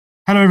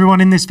Hello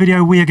everyone, in this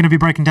video we are going to be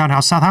breaking down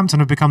how Southampton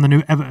have become the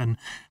new Everton,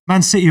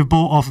 Man City have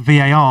bought off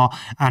VAR,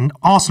 and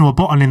Arsenal are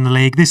bottom in the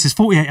league. This is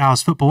 48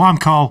 Hours Football. I'm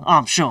Cole.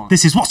 I'm Sean.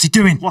 This is What's He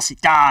Doing? What's he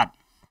done?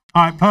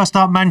 Alright, first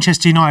up,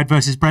 Manchester United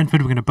versus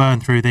Brentford. We're going to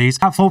burn through these.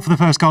 At fault for the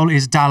first goal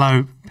is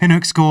Dalot.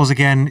 Pinnock scores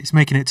again. It's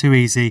making it too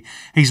easy.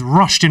 He's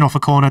rushed in off a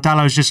corner.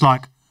 Dalot's just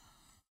like,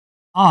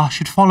 I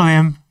should follow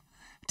him.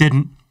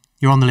 Didn't.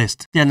 You're on the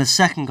list. Yeah, and the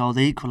second goal,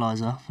 the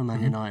equaliser for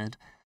Man United,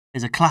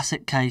 is a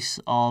classic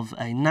case of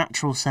a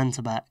natural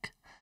centre-back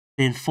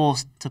being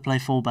forced to play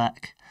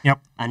full-back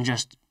and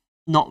just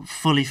not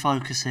fully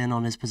focusing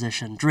on his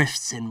position,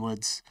 drifts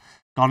inwards.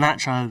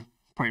 Garnacho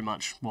pretty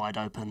much wide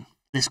open.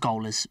 This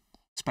goal is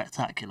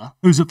spectacular.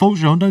 Who's at fault,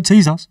 Sean? Don't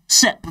tease us.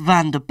 Sepp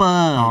van der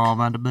Berg. Oh,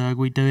 Van der Berg,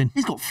 what are you doing?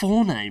 He's got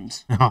 4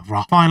 names. Oh,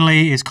 right.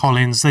 Finally is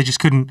Collins. They just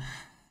couldn't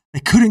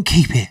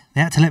keep it.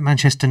 They had to let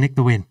Manchester nick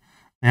the win.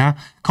 Yeah?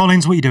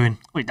 Collins, what are you doing?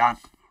 What you done?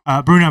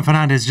 Bruno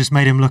Fernandes just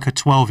made him look a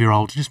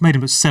 12-year-old. Just made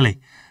him look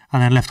silly.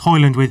 And then left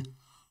Højlund with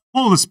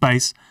all the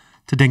space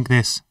to dink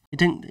this. He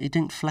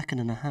dinked Flecken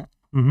in a hat.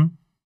 Mm-hmm.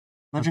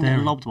 Imagine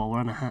getting lobbed while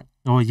wearing a hat.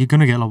 Oh, you're going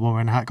to get lobbed while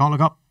wearing a hat. Can't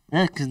look up.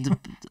 Yeah, because the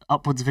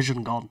upwards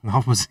vision gone.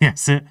 Upwards,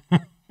 yes, it.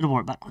 You'd have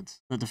wore it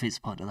backwards. That defeats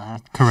the point of the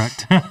hat.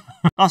 Correct.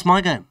 That's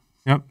my game.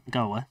 Yep.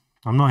 Go away.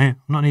 I'm not here.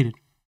 I'm not needed.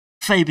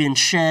 Fabian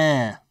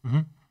Schär.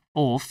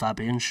 Or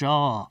Fabian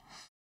Schär.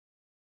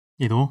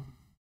 Either or.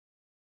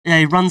 Yeah,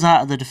 he runs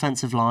out of the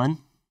defensive line.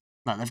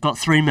 Like, they've got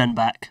 3 men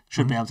back.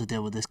 Should be able to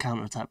deal with this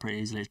counter-attack pretty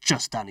easily. It's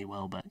just Danny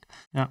Welbeck.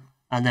 Yeah.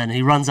 And then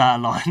he runs out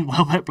of line.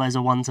 Welbeck plays a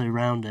 1-2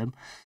 round him.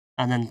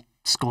 And then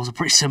scores a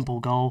pretty simple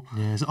goal.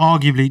 Yeah, it's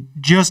arguably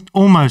just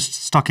almost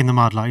stuck in the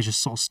mud. Like, he's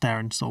just sort of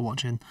staring, sort of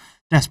watching.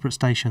 Desperate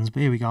stations.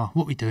 But here we go.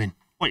 What are we doing?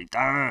 What you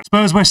doing?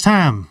 Spurs West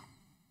Ham.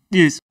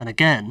 Yes. And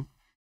again,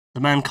 the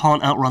man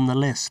can't outrun the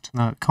list.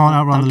 No, can't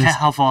outrun the list. Don't care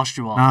how fast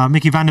you are.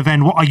 Mickey van der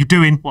Ven, what are you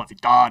doing? What have you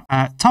done?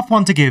 Tough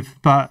one to give,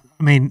 but,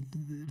 I mean,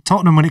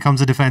 Tottenham, when it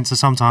comes to defence, are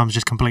sometimes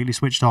just completely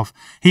switched off.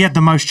 He had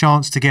the most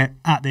chance to get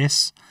at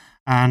this,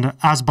 and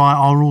as by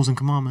our rules and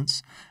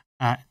commandments,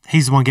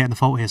 he's the one getting the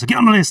fault here. So get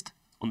on the list.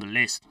 On the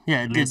list.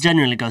 Yeah, it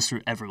genuinely goes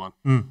through everyone.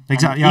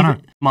 Exactly, I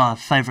know. My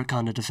favourite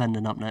kind of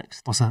defending up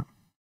next. What's that?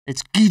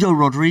 It's Guido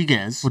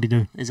Rodriguez. What'd he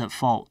do? Is at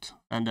fault.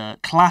 And a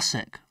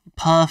classic,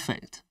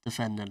 perfect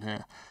defending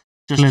here.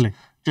 Clearly.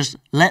 Just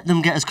let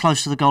them get as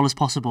close to the goal as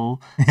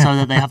possible so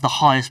that they have the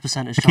highest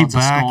percentage chance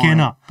of scoring. Keep backing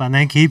up, and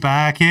then keep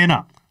backing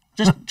up.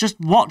 Just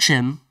watch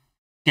him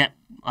get,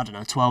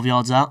 12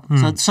 yards out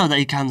so that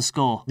he can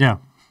score. Yeah.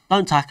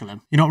 Don't tackle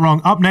him. You're not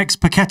wrong. Up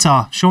next,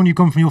 Paqueta. Sean, you've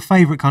gone from your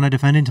favourite kind of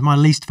defending to my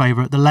least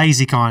favourite, the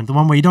lazy kind, the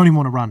one where you don't even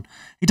want to run.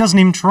 He doesn't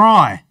even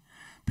try.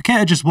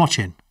 Paqueta just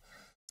watching.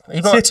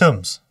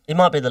 Sit-ums. He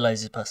might be the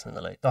laziest person in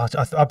the league.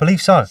 I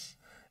believe so.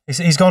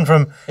 He's gone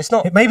from...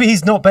 Maybe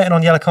he's not betting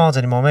on yellow cards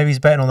anymore. Maybe he's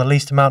betting on the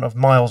least amount of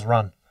miles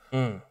run.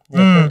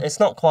 It's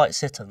not quite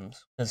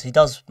Sit-ums, because he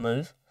does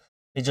move.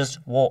 He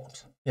just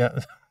walked. Yeah.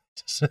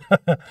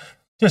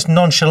 Just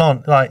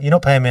nonchalant. Like, you're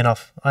not paying me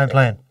enough. I ain't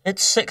playing.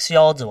 It's 6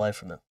 yards away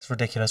from him. It's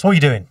ridiculous. What are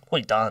you doing? What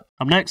you done?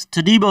 Up next,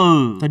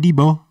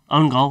 Todibo.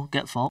 Own goal,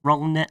 get fault.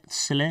 Wrong net,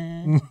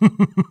 silly.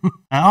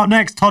 Up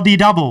next,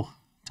 Todibo.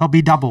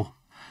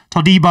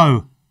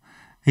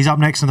 He's up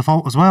next in the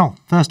fault as well.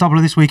 First double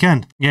of this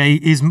weekend. Yeah,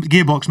 his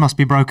gearbox must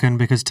be broken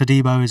because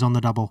Todibo is on the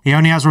double. He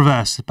only has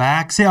reverse.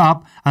 Backs it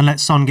up and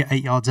lets Son get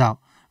 8 yards out.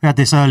 We had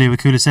this earlier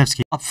with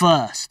Kulusevski. Up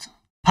first,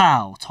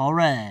 Pau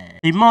Torre.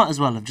 He might as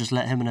well have just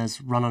let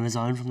Jimenez run on his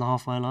own from the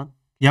halfway line.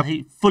 Yep.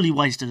 He fully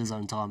wasted his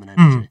own time and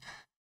energy.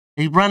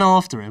 He ran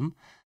after him,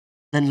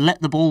 then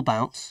let the ball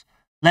bounce,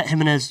 let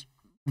Jimenez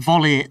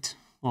volley it,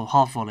 or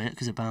half volley it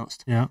because it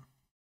bounced,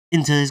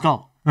 into his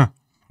goal.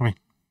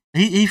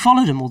 He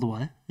followed him all the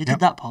way. He did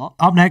that part.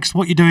 Up next,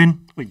 what you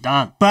doing? We're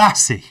done.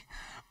 Bassi.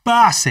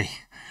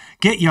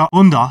 Get your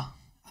under out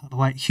of the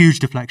way. Huge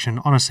deflection.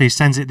 Honestly,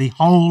 sends it the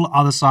whole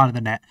other side of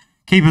the net.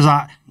 Keeper's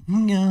like,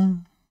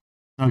 no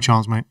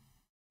chance, mate.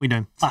 We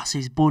doing?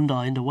 Bassi's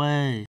bunda in the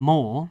way.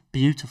 More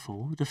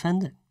beautiful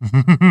defending.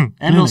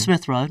 Emil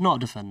Smith-Rowe, not a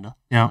defender.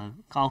 Yeah.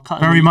 So I'll cut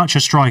very much a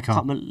striker.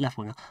 Cut him a left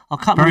winger. I'll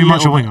cut very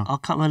much a winger. I'll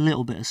cut him a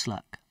little bit of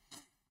slack.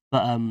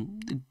 But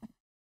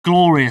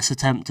glorious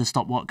attempt to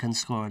stop Watkins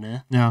scoring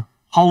here. Yeah.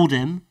 Hold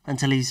him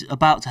until he's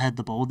about to head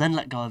the ball, then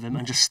let go of him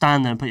and just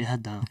stand there and put your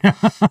head down.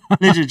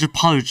 Literally just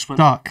pose.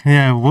 Duck.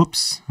 Yeah,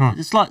 whoops.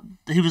 It's like,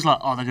 he was like,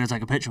 they're going to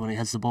take a picture when he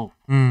heads the ball.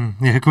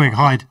 Yeah, quick,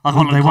 hide.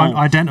 They won't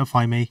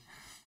identify me.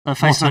 No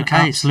face, no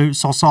case. Absolute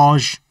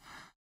sausage.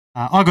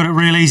 I got it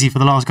real easy for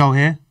the last goal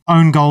here.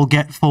 Own goal,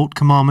 get fault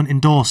commandment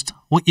endorsed.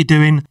 What you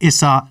doing?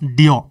 Issa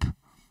Diop.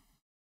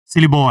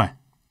 Silly boy.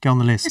 Get on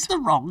the list. It's the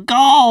wrong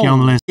goal. Get on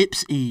the list.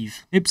 Ips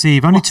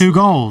Eve. Only 2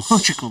 goals.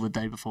 What you call the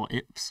day before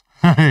Ips?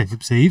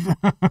 Ips Eve.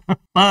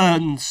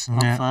 Burns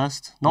up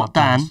first. Not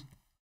Dan.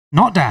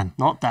 Not Dan.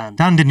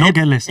 Dan did not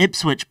get listed.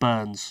 Ipswich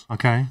Burns.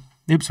 Okay.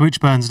 Ipswich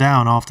burns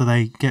down after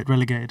they get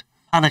relegated.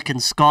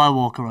 Anakin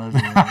Skywalker over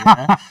here.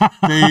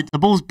 Yeah? the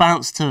ball's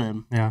bounced to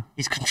him. Yeah.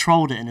 He's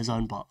controlled it in his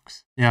own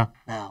box. Yeah.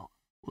 Now,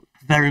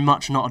 very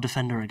much not a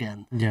defender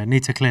again. Yeah,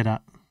 need to clear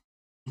that.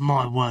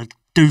 my word,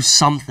 do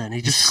something.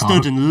 He just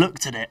stood and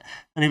looked at it,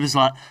 and he was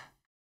like,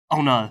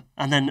 oh no.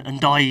 And then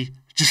Ndai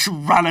just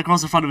ran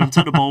across the front of him,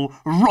 took the ball,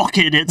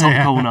 rocketed it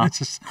top corner.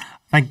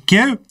 Thank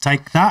you.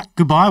 Take that.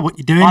 Goodbye. What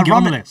you doing? Get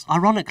on the list.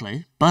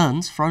 Ironically,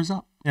 Burns froze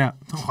up. Yeah.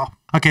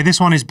 Okay, this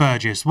one is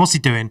Burgess. What's he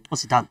doing?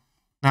 What's he done?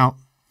 Now,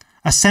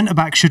 a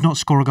centre-back should not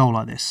score a goal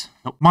like this.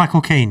 Nope.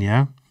 Michael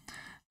Keane,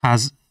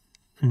 has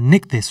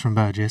nicked this from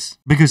Burgess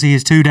because he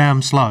is too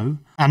damn slow,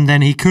 and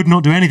then he could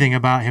not do anything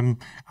about him,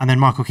 and then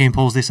Michael Keane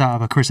pulls this out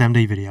of a Chris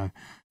MD video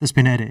that's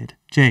been edited.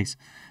 Jeez.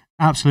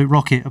 Absolute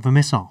rocket of a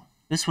missile.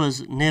 This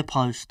was near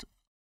post,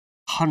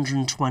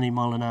 120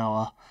 mile an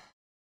hour.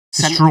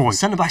 Destroyed.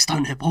 Centre-backs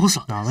don't hit balls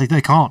like No,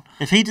 they can't.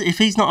 If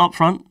he's not up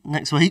front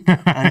next week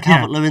and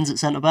Calvert-Lewin's at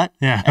centre-back,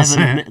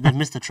 Everton, they've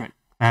missed a trick.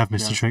 They have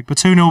missed a trick. But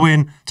 2-0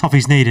 win,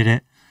 Toffees needed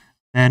it.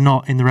 They're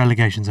not in the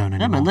relegation zone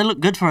anymore. Yeah, man, they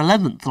look good for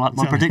 11th, like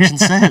my prediction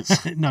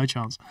says. No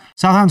chance.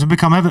 Southampton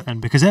become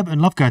Everton because Everton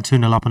love going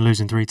 2-0 up and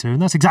losing 3-2,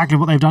 and that's exactly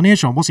what they've done here,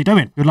 Sean. What's he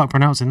doing? Good luck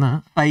pronouncing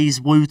that. Faze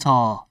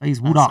Wootar.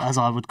 Faze Wootar. As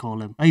I would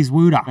call him. Faze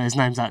Wootar. His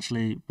name's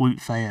actually Woot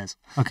Fayez.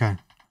 Okay.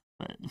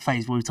 But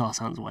Faze Wootar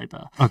sounds way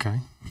better. Okay.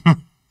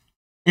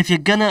 If you're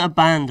going to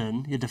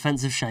abandon your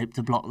defensive shape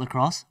to block the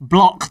cross,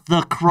 block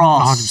the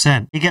cross.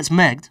 100%. He gets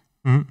megged.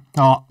 Mm-hmm.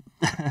 Oh.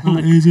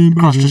 The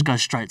cross just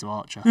goes straight to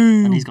Archer,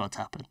 and he's got a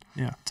tap-in.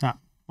 Yeah, tap.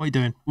 What are you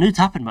doing? New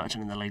tap-in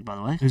merchant in the league, by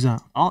the way. Who's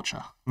that?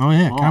 Archer. Oh,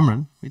 yeah,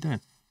 Cameron. What are you doing?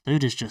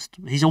 Dude is just,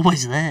 he's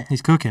always there.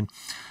 He's cooking.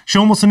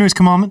 Sean, what's the newest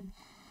commandment?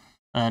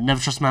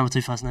 Never trust a man with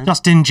two first names.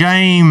 Justin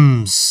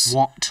James.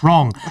 What?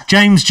 Wrong.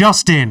 James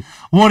Justin.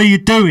 What are you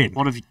doing?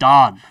 What have you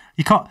done?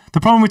 You can't. The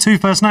problem with two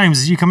first names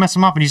is you can mess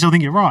them up and you still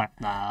think you're right.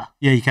 Nah.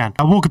 Yeah, you can.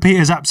 Walker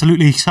Peters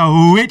absolutely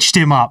switched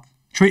him up.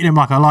 Treated him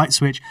like a light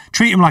switch.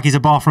 Treat him like he's a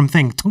bathroom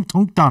thing. Tunk,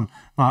 tunk, done.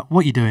 Like,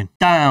 what are you doing?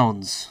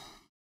 Downs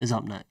is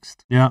up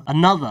next. Yeah.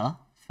 Another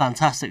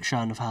fantastic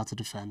showing of how to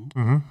defend.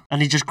 Mm-hmm.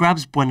 And he just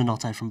grabs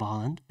Buonanotte from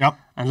behind. Yep.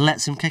 And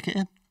lets him kick it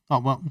in. Oh,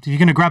 well, if you're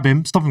going to grab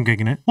him, stop him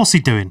kicking it. What's he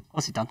doing?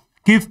 What's he done?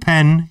 Give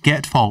pen,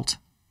 get fault.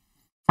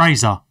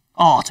 Fraser.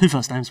 Oh, two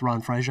first names,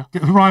 Ryan Fraser.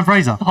 Ryan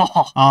Fraser.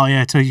 Oh,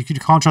 yeah. So you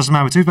can't trust a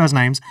man with two first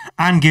names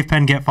and give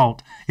pen, get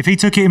fault. If he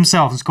took it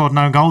himself and scored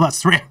no goal,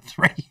 that's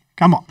 3-3.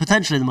 Come on.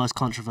 Potentially the most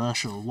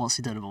controversial what's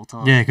he doing of all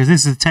time. Yeah, because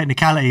this is a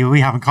technicality we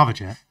haven't covered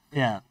yet.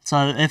 Yeah.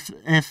 So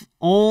if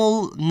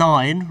all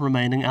 9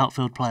 remaining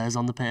outfield players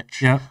on the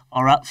pitch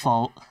are at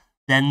fault,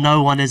 then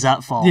no one is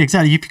at fault. Yeah,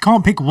 exactly. If you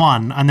can't pick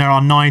one and there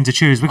are 9 to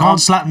choose, we can't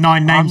slap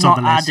 9 names on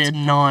the list. Added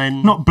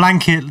 9. Not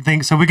blanket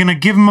things. So we're going to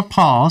give them a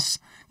pass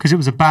because it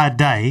was a bad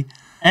day.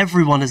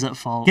 Everyone is at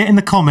fault. Get in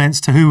the comments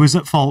to who was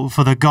at fault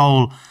for the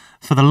goal,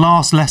 for the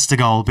last Leicester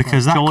goal,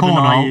 because that Jordan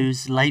corner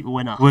Ayew's late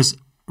winner was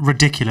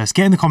ridiculous.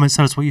 Get in the comments,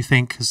 tell us what you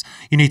think, because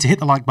you need to hit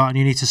the like button,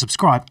 you need to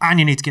subscribe, and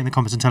you need to get in the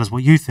comments and tell us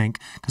what you think,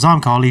 because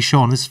I'm Carl, he's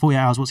Sean, this is 48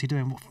 Hours, what's he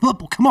doing?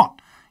 Football, come on.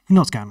 You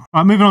know what's going on.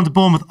 Right, moving on to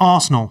Bournemouth,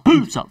 Arsenal.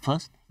 Who's up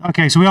first?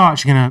 Okay, so we are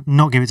actually going to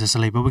not give it to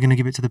Saliba, we're going to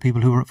give it to the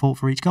people who were at fault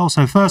for each goal.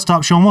 So first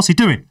up, Sean, what's he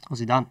doing? What's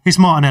he done? It's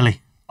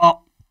Martinelli.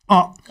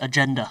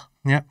 Agenda.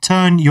 Yeah,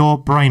 turn your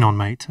brain on,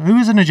 mate. Who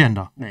is an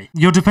agenda? Me.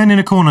 You're defending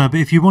a corner, but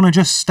if you want to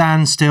just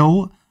stand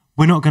still,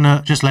 we're not going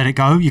to just let it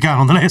go. You're going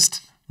on the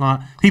list. Like,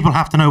 people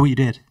have to know what you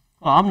did.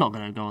 Well, I'm not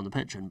going to go on the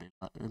pitch and be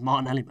like,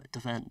 Martinelli might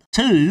defend.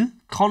 2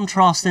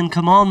 contrasting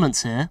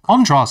commandments here.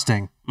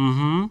 Contrasting?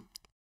 Mm-hmm.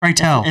 Pray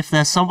tell. If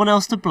there's someone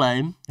else to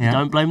blame, you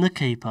don't blame the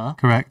keeper.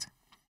 Correct.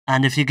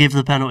 And if you give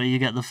the penalty, you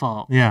get the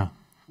fault. Yeah.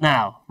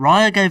 Now,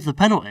 Raya gave the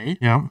penalty.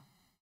 Yeah.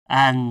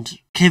 And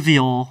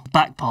Kivior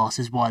back pass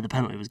is why the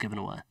penalty was given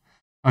away.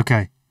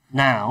 Okay.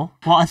 Now,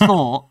 what I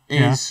thought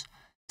is,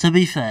 to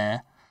be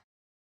fair,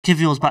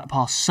 Kivior's back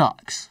pass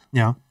sucks.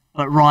 Yeah.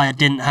 But Raya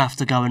didn't have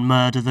to go and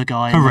murder the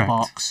guy in the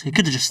box. He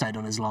could have just stayed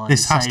on his line.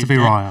 This has to be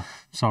Raya.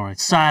 Sorry.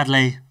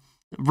 Sadly,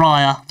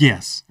 Raya.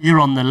 Yes. You're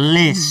on the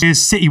list.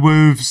 Here's City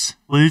Wolves.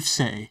 Wolves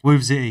City.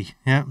 Wolves City.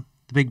 Yeah.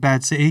 The big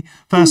bad city.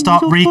 First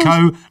up,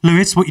 Rico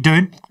Lewis. What you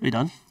doing? What you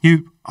done?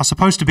 You are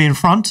supposed to be in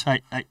front.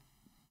 Hey.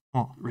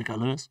 What? Rico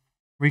Lewis.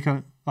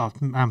 Rico. Oh,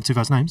 two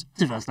first names.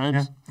 Two first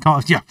names.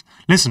 Yeah.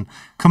 Listen,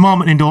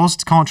 commandment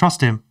endorsed. Can't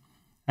trust him.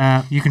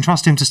 You can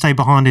trust him to stay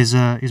behind his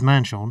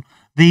man, Sean.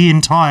 The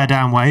entire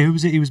damn way. Who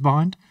was it he was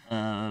behind?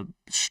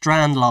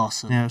 Strand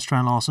Larson. Yeah,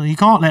 Strand Larson. You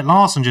can't let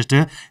Larson just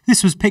do it.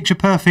 This was picture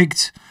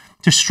perfect.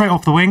 Just straight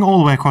off the wing, all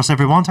the way across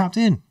everyone, tapped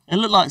in. It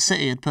looked like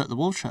City had put the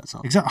Wolves shirts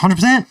on. Exactly,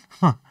 100%.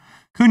 Huh.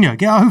 Cunha,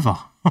 get over.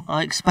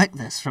 I expect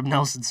this from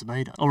Nelson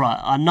Semedo. All right,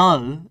 I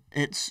know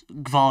it's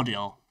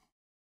Gvardiol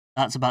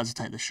that's about to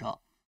take the shot.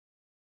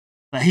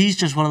 But he's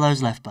just one of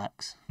those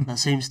left-backs that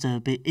seems to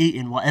be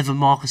eating whatever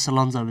Marcus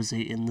Alonso was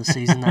eating the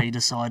season that he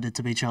decided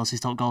to be Chelsea's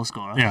top goal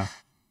scorer. Yeah.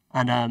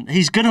 And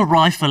he's going to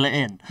rifle it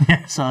in.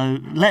 Yeah. So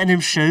letting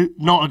him shoot,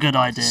 not a good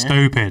idea.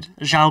 Stupid.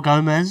 João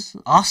Gomez,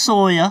 I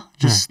saw you,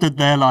 just stood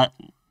there like,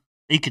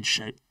 he could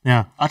shoot.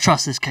 Yeah. I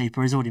trust this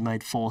keeper. He's already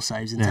made 4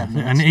 saves in 10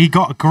 minutes. And he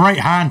got a great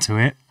hand to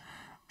it.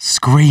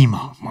 Screamer.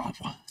 Oh, my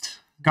word.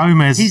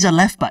 Gomez. He's a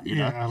left back, you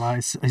know. Yeah,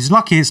 like he's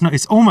lucky it's not.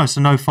 It's almost a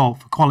no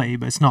fault for quality,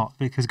 but it's not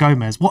because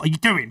Gomez. What are you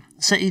doing?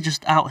 City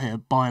just out here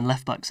buying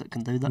left backs that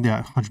can do that.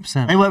 Yeah,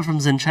 100%. They went from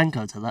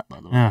Zinchenko to that, by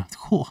the way. Yeah.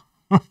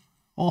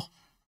 Oh.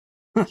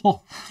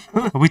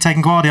 Are we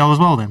taking Guardiola as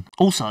well then?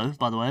 Also,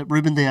 by the way,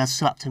 Ruben Diaz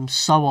slapped him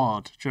so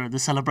hard during the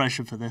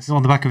celebration for this.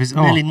 On the back of his...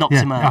 Nearly knocked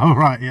him out. Oh,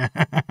 right, yeah.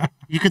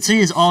 You could see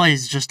his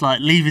eyes just like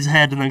leave his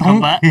head and then come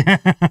back.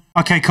 Yeah.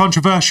 Okay,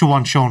 controversial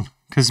one, Sean,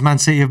 because Man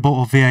City have bought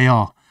off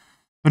VAR.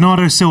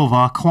 Bernardo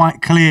Silva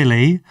quite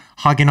clearly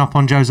hugging up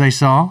on Jose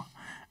Sarr,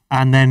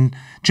 and then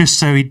just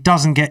so he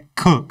doesn't get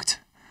cooked,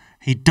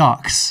 he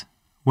ducks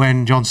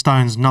when John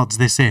Stones nods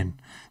this in.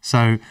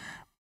 So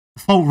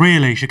the fault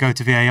really should go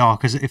to VAR,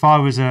 because if I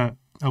was a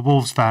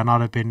Wolves fan,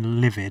 I'd have been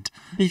livid.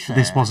 To be fair,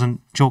 this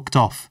wasn't chalked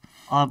off.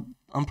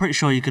 I'm pretty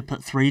sure you could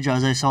put 3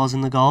 Jose Sarrs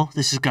in the goal.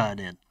 This is going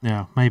in.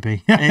 Yeah,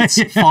 maybe.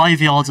 It's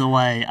 5 yards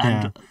away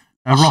and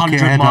a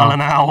 100 mile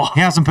an hour.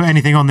 He hasn't put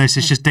anything on this.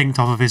 It's just dinked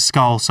off of his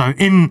skull. So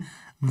in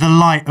the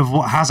light of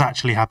what has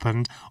actually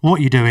happened, what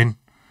are you doing?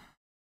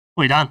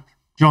 What are you done?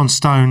 John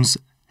Stones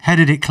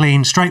headed it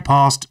clean, straight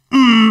past.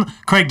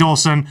 Craig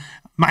Dawson,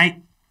 mate,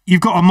 you've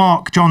got to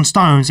mark John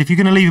Stones. If you're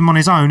going to leave him on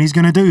his own, he's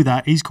going to do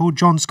that. He's called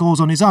John Scores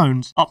on his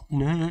own. Up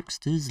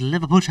next is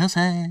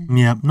Liverpool-Chelsea.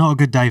 Yeah, not a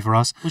good day for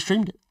us. We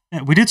streamed it.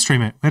 Yeah, we did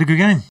stream it. We had a good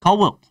game. Cole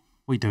Will.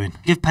 What are you doing?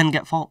 Give pen,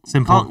 get fault.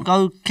 Simple. Can't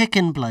go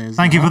kicking players.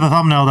 Thank you for the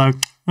thumbnail, though.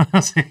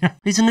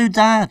 He's a new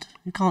dad.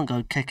 You can't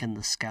go kicking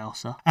the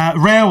Scouser.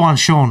 Rare one,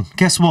 Sean.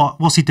 Guess what?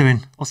 What's he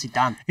doing? What's he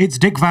done? It's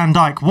Dick Van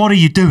Dyke. What are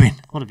you doing?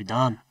 What have you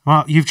done?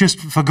 Well, you've just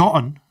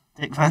forgotten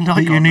Dick Van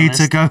Dyke. that you need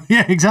to go.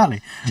 Yeah,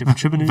 exactly.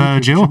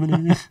 Virgil.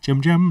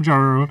 Jim.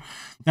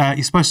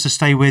 You're supposed to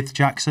stay with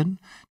Jackson.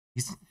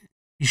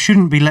 You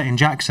shouldn't be letting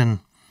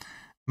Jackson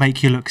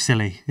make you look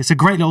silly. It's a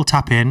great little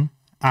tap in,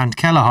 and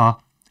Kelleher,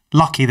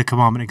 lucky the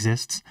commandment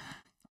exists,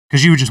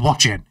 because you were just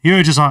watching. You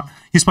were just like,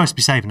 you're supposed to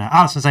be saving that.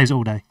 Alisson saves it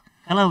all day.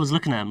 Kelleher was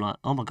looking at him like,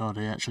 oh my God,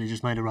 he actually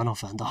just made a run off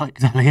Van Dijk.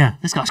 Exactly, yeah.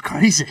 This guy's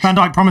crazy. Van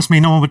Dijk promised me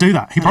no one would do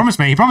that. He promised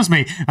me.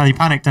 And he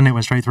panicked and it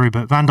went straight through.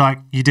 But Van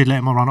Dijk, you did let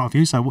him run off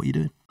you, so what are you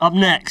doing? Up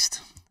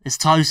next is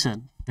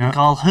Tosin. Yeah.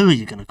 Carl, who are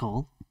you going to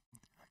call?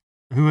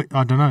 Who?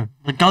 I don't know.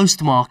 The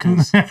ghost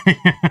markers.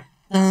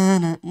 Na,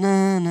 na,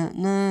 na, na,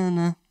 na,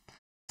 na.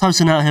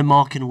 Tosin out here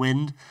marking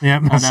wind. Yeah,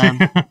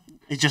 and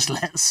he just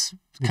lets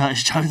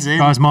Curtis Jones in.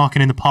 Guy's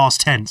marking in the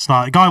past tense.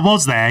 Like, the guy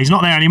was there. He's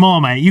not there anymore,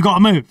 mate. You got to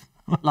move.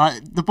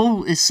 Like, the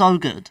ball is so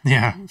good.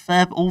 Yeah.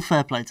 All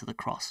fair play to the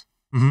cross.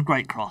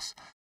 Great cross.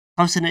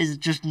 Tosin is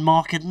just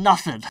marking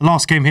nothing.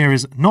 Last game here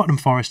is Nottingham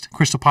Forest,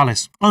 Crystal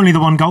Palace. Only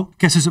the one goal.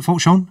 Guess who's at fault,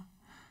 Sean?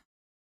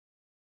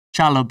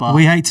 Chalobah.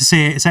 We hate to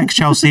see it. It's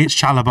ex-Chelsea. It's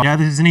Chalobah. Yeah,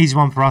 this is an easy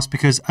one for us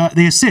because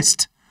the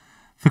assist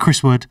for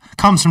Chris Wood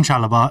comes from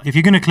Chalobah. If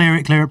you're going to clear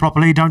it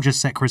properly. Don't just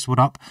set Chris Wood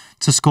up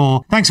to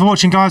score. Thanks for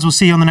watching, guys. We'll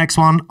see you on the next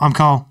one. I'm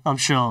Carl. I'm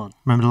Sean.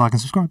 Remember to like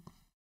and subscribe.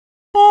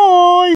 Bye.